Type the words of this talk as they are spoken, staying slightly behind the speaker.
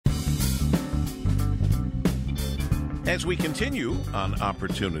As we continue on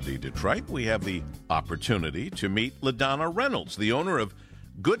Opportunity Detroit, we have the opportunity to meet LaDonna Reynolds, the owner of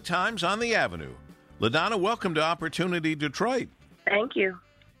Good Times on the Avenue. LaDonna, welcome to Opportunity Detroit. Thank you.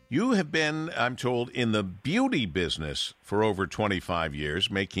 You have been, I'm told, in the beauty business for over 25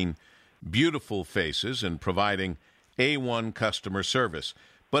 years, making beautiful faces and providing A1 customer service.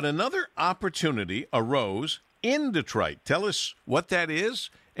 But another opportunity arose in Detroit. Tell us what that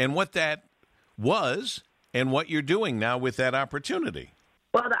is and what that was and what you're doing now with that opportunity.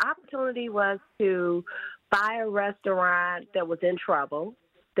 Well, the opportunity was to buy a restaurant that was in trouble,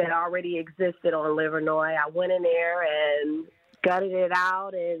 that already existed on Livernois. I went in there and gutted it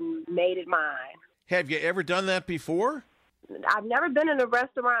out and made it mine. Have you ever done that before? I've never been in the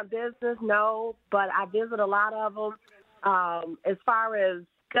restaurant business, no, but I visit a lot of them. As far as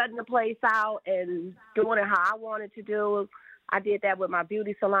gutting the place out and doing it how I wanted to do, I did that with my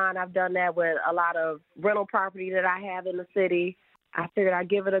beauty salon. I've done that with a lot of rental property that I have in the city. I figured I'd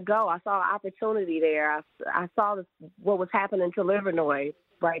give it a go. I saw an opportunity there. I saw what was happening to Livernois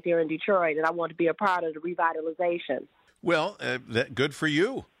right there in Detroit, and I wanted to be a part of the revitalization. Well, good for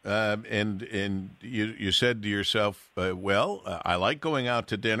you. And you said to yourself, I like going out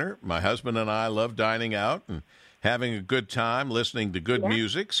to dinner. My husband and I love dining out and having a good time, listening to good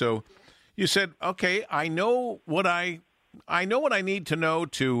music. So you said, okay, I know what I need to know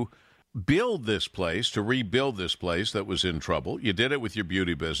to build this place, to rebuild this place that was in trouble. You did it with your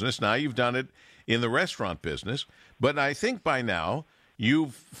beauty business. Now you've done it in the restaurant business. But I think by now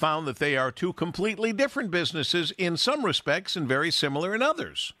you've found that they are two completely different businesses in some respects and very similar in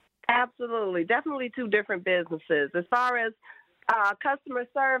others. Absolutely. Definitely two different businesses. As far as customer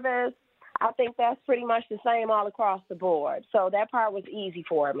service, I think that's pretty much the same all across the board. So that part was easy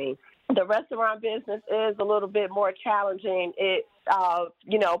for me. The restaurant business is a little bit more challenging.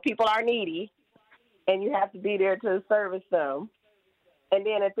 People are needy, and you have to be there to service them. And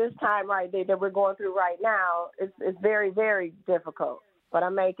then at this time that we're going through right now, it's very, very difficult, but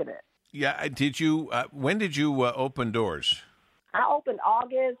I'm making it. Yeah. When did you open doors? I opened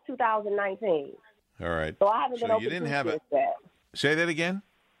August 2019. All right. So I haven't been open 2 years yet. Say that again?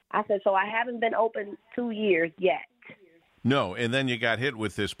 I said, so I haven't been open 2 years yet. No, and then you got hit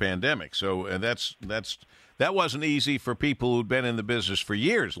with this pandemic. So that wasn't easy for people who'd been in the business for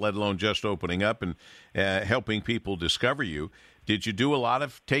years, let alone just opening up and helping people discover you. Did you do a lot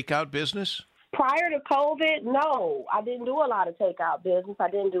of takeout business? Prior to COVID, no. I didn't do a lot of takeout business.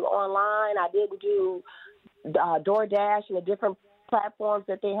 I didn't do online. I didn't do DoorDash and the different platforms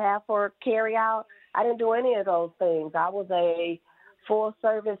that they have for carry-out. I didn't do any of those things. I was a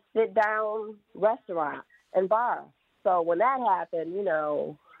full-service sit-down restaurant and bar. So when that happened,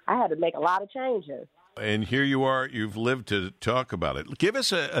 I had to make a lot of changes. And here you are. You've lived to talk about it. Give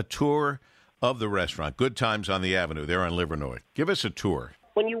us a tour of the restaurant, Good Times on the Avenue, there on Livernois. Give us a tour.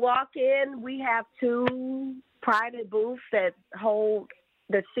 When you walk in, we have 2 private booths that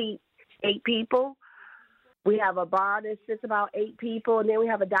seat 8 people. We have a bar that sits about 8 people, and then we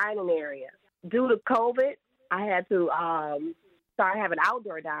have a dining area. Due to COVID, I had to start having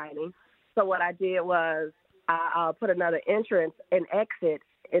outdoor dining. So what I did was I put another entrance and exit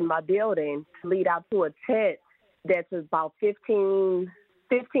in my building to lead out to a tent that's about 15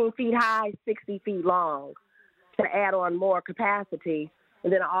 feet high, 60 feet long to add on more capacity.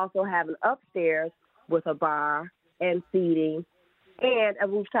 And then I also have an upstairs with a bar and seating and a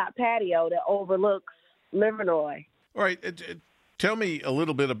rooftop patio that overlooks Livernois. All right. Tell me a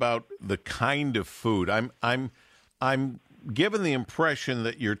little bit about the kind of food. I'm given the impression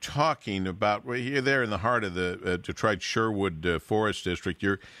that you're talking about, well, you're there in the heart of the Detroit Sherwood Forest District.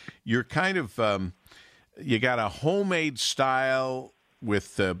 You're kind of, you got a homemade style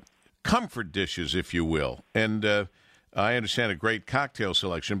with comfort dishes, if you will. And I understand a great cocktail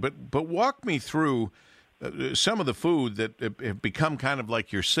selection, but walk me through some of the food that have become kind of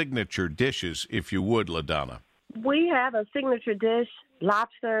like your signature dishes, if you would, LaDonna. We have a signature dish,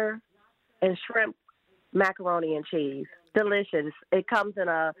 lobster and shrimp macaroni and cheese. Delicious. It comes in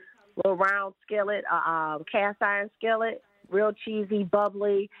a little round skillet, cast iron skillet, real cheesy,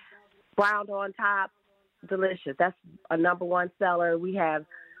 bubbly, browned on top. Delicious. That's a number 1 seller. We have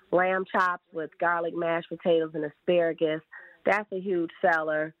lamb chops with garlic mashed potatoes and asparagus. That's a huge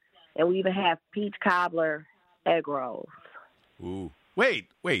seller. And we even have peach cobbler egg rolls. Ooh. Wait.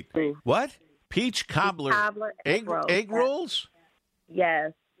 What? Peach cobbler egg rolls?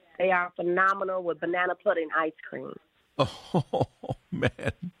 Yes. They are phenomenal with banana pudding ice cream. Oh,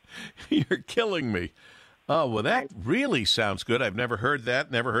 man. You're killing me. Oh, well, that really sounds good. I've never heard that,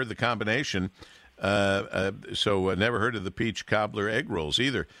 never heard the combination. So I never heard of the peach cobbler egg rolls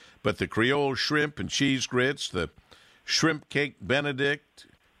either. But the Creole shrimp and cheese grits, the shrimp cake Benedict,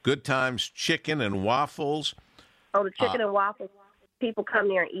 Good Times chicken and waffles. Oh, the chicken and waffles. People come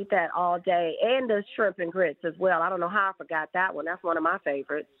there and eat that all day, and the shrimp and grits as well. I don't know how I forgot that one. That's one of my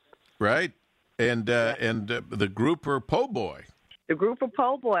favorites. Right, and the grouper po' boy. The grouper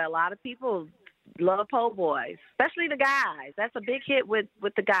po' boy. A lot of people love po' boys, especially the guys. That's a big hit with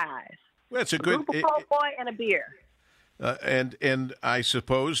the guys. Well, it's a good grouper po' boy and a beer. And I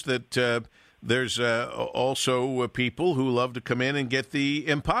suppose that there's also people who love to come in and get the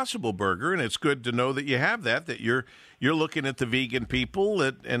Impossible Burger, and it's good to know that you have that. That you're looking at the vegan people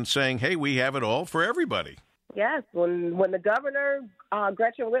and saying, "Hey, we have it all for everybody." Yes, when the governor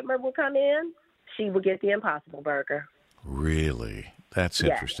Gretchen Whitmer will come in, she will get the Impossible Burger. Really, that's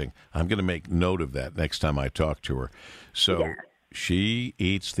interesting. I'm going to make note of that next time I talk to her. So. She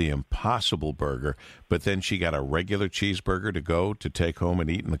eats the Impossible Burger, but then she got a regular cheeseburger to take home and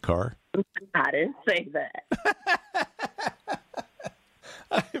eat in the car? I didn't say that.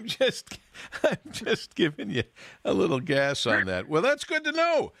 I'm just giving you a little gas on that. Well, that's good to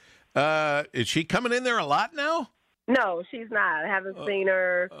know. Is she coming in there a lot now? No, she's not. I haven't seen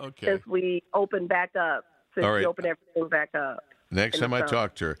her since we opened back up, since we opened everything back up. Next time I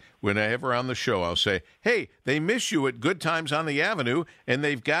talk to her, when I have her on the show, I'll say, hey, they miss you at Good Times on the Avenue, and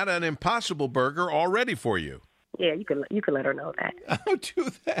they've got an Impossible Burger all ready for you. Yeah, you can let her know that. I'll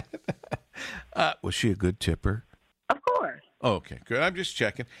do that. Was she a good tipper? Of course. Okay, good. I'm just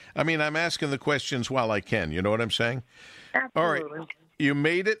checking. I mean, I'm asking the questions while I can. You know what I'm saying? Absolutely. All right. You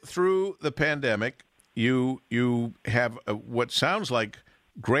made it through the pandemic. You have what sounds like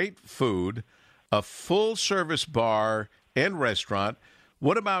great food, a full-service bar and restaurant.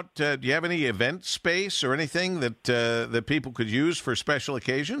 What about, do you have any event space or anything that people could use for special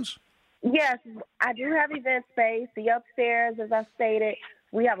occasions? Yes, I do have event space. The upstairs, as I stated,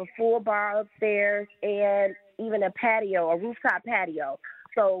 we have a full bar upstairs and even a patio, a rooftop patio.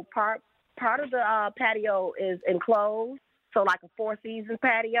 So part of the patio is enclosed, so like a Four Seasons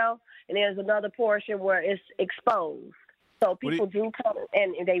patio, and there's another portion where it's exposed. So people do come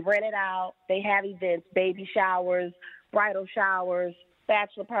and they rent it out. They have events, baby showers, bridal showers,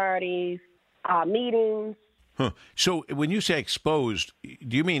 bachelor parties, meetings. Huh. So when you say exposed,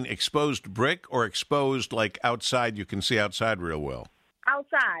 do you mean exposed brick or exposed like outside, you can see outside real well?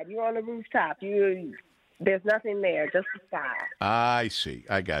 Outside. You're on the rooftop. There's nothing there, just the sky. I see.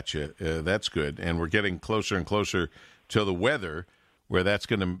 I got you. That's good. And we're getting closer and closer to the weather where that's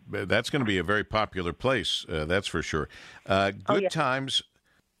going to be a very popular place. That's for sure. Good Times.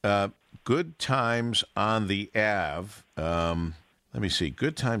 Good Times on the Ave. Let me see.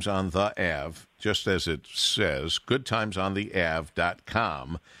 Good Times on the Ave, just as it says,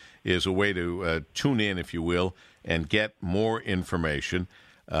 goodtimesontheave.com is a way to tune in, if you will, and get more information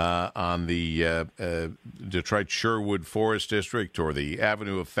on the Detroit Sherwood Forest District or the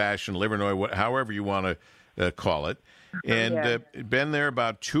Avenue of Fashion, Livernois, however you want to call it. And been there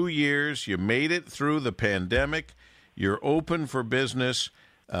about 2 years. You made it through the pandemic. You're open for business.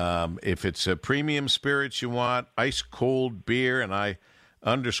 If it's a premium spirits you want, ice cold beer, and I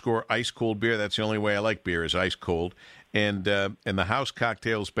underscore ice cold beer. That's the only way I like beer is ice cold. And the house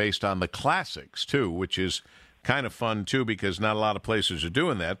cocktails based on the classics too, which is kind of fun too because not a lot of places are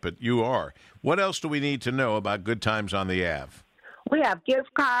doing that, but you are. What else do we need to know about Good Times on the Ave? We have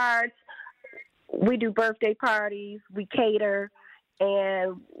gift cards. We do birthday parties. We cater,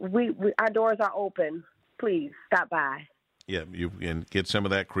 and we our doors are open. Please stop by. Yeah, you can get some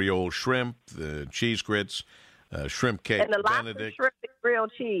of that Creole shrimp, the cheese grits, shrimp cake, and the lobster Benedict. shrimp and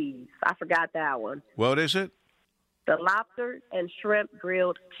grilled cheese. I forgot that one. What is it? The lobster and shrimp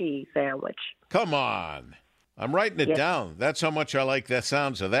grilled cheese sandwich. Come on. I'm writing it down. That's how much I like the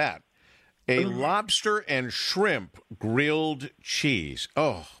sounds of that. A lobster and shrimp grilled cheese.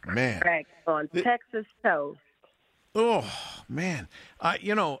 Oh, man. Correct. On Texas toast. Oh, man. I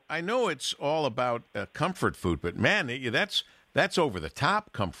know it's all about comfort food, but, man, that's over the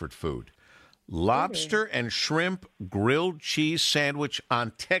top comfort food. Lobster and shrimp grilled cheese sandwich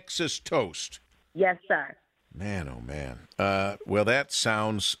on Texas toast. Yes, sir. Man, oh, man. Well, that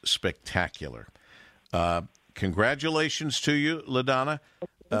sounds spectacular. Congratulations to you, LaDonna.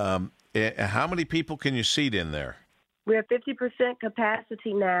 How many people can you seat in there? We're at 50%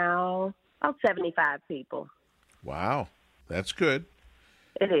 capacity now. About 75 people. Wow, that's good.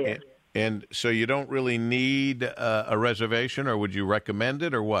 It is. And so you don't really need a reservation, or would you recommend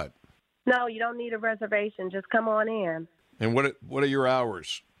it, or what? No, you don't need a reservation. Just come on in. And what are your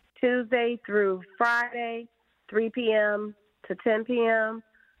hours? Tuesday through Friday, 3 p.m. to 10 p.m.,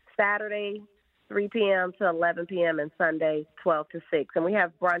 Saturday, 3 p.m. to 11 p.m., and Sunday, 12 to 6. And we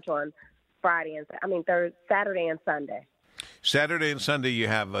have brunch on Saturday and Sunday. Saturday and Sunday you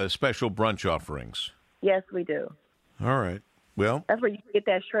have special brunch offerings. Yes, we do. All right. Well, that's where you can get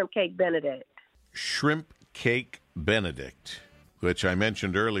that shrimp cake Benedict. Shrimp cake Benedict, which I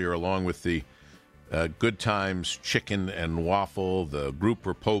mentioned earlier, along with the Good Times chicken and waffle, the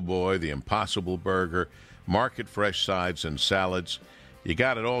grouper po' boy, the Impossible Burger, market fresh sides and salads. You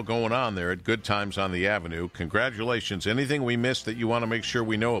got it all going on there at Good Times on the Avenue. Congratulations. Anything we missed that you want to make sure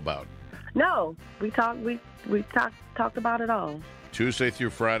we know about? No, we talked about it all. Tuesday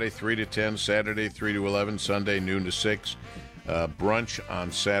through Friday, 3 to 10, Saturday, 3 to 11, Sunday, noon to 6. Brunch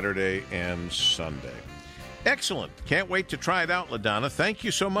on Saturday and Sunday. Excellent. Can't wait to try it out, LaDonna. Thank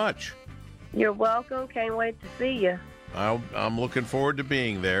you so much. You're welcome. Can't wait to see you. I'm looking forward to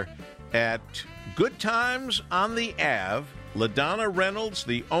being there at Good Times on the Ave. LaDonna Reynolds,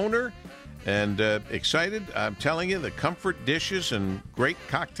 the owner, and excited. I'm telling you, the comfort dishes and great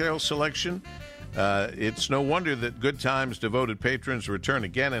cocktail selection. It's no wonder that Good Times devoted patrons return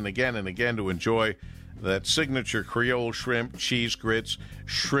again and again and again to enjoy that signature Creole shrimp, cheese grits,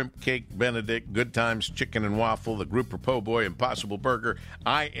 shrimp cake Benedict, Good Times chicken and waffle, the grouper po' boy, Impossible Burger.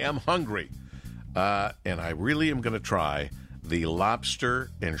 I am hungry. And I really am going to try the lobster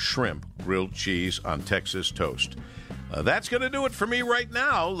and shrimp grilled cheese on Texas toast. That's going to do it for me right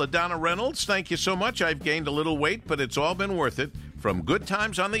now. LaDonna Reynolds, thank you so much. I've gained a little weight, but it's all been worth it. From Good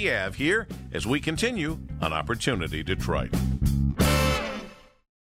Times on the Ave here as we continue on Opportunity Detroit.